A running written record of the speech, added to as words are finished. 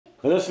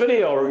In this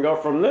video, we're going to go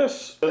from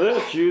this to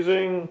this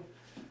using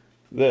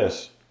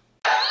this.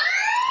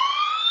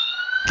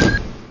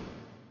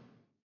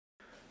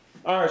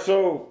 Alright,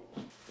 so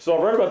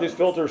I've read about these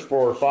filters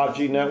for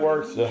 5G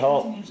networks to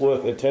help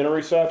with antenna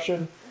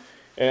reception.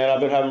 And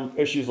I've been having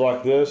issues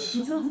like this.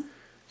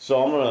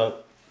 So I'm going to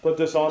put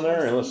this on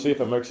there and let's see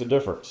if it makes a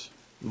difference.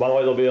 By the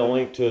way, there'll be a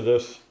link to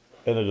this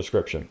in the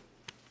description.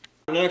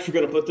 Next, we're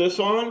going to put this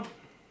on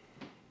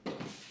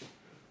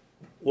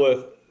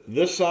with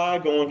this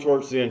side going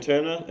towards the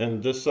antenna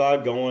and this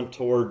side going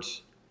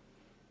towards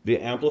the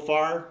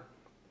amplifier.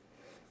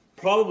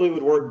 Probably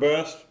would work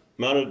best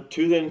mounted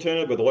to the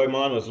antenna, but the way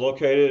mine is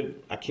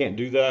located, I can't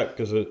do that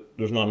because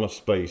there's not enough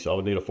space. I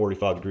would need a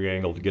 45-degree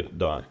angle to get it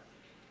done.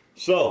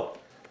 So,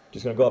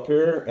 just going to go up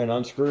here and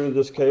unscrew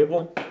this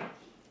cable.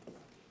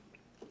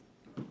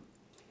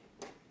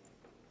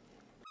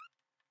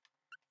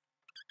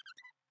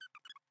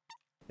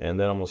 And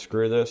then I'm going to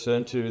screw this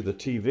into the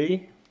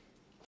TV.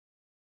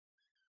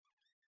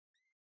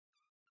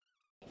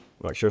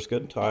 Make sure it's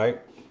good and tight.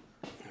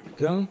 There we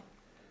go.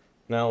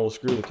 Now we'll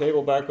screw the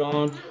cable back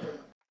on.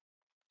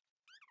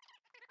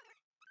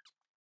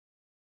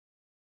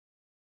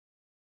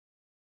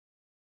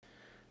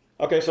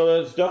 Okay,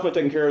 so that's definitely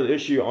taking care of the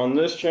issue on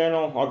this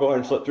channel. I'll go ahead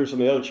and flip through some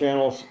of the other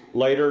channels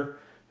later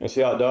and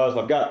see how it does.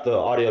 I've got the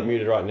audio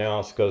muted right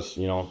now. It's because,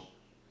 you know,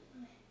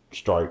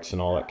 strikes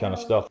and all that kind of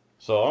stuff.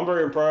 So I'm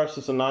very impressed.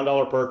 It's a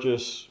 $9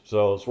 purchase,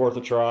 so it's worth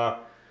a try.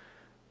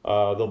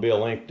 There'll be a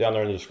link down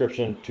there in the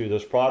description to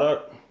this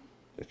product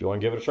if you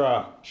want to give it a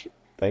try.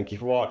 Thank you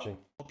for watching.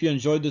 Hope you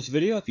enjoyed this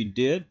video. If you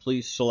did,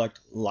 please select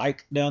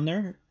like down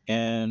there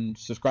and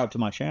subscribe to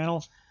my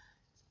channels.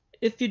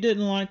 If you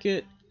didn't like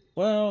it,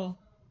 well,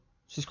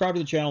 subscribe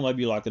to the channel.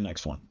 Maybe you like the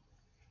next one.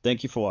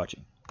 Thank you for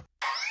watching.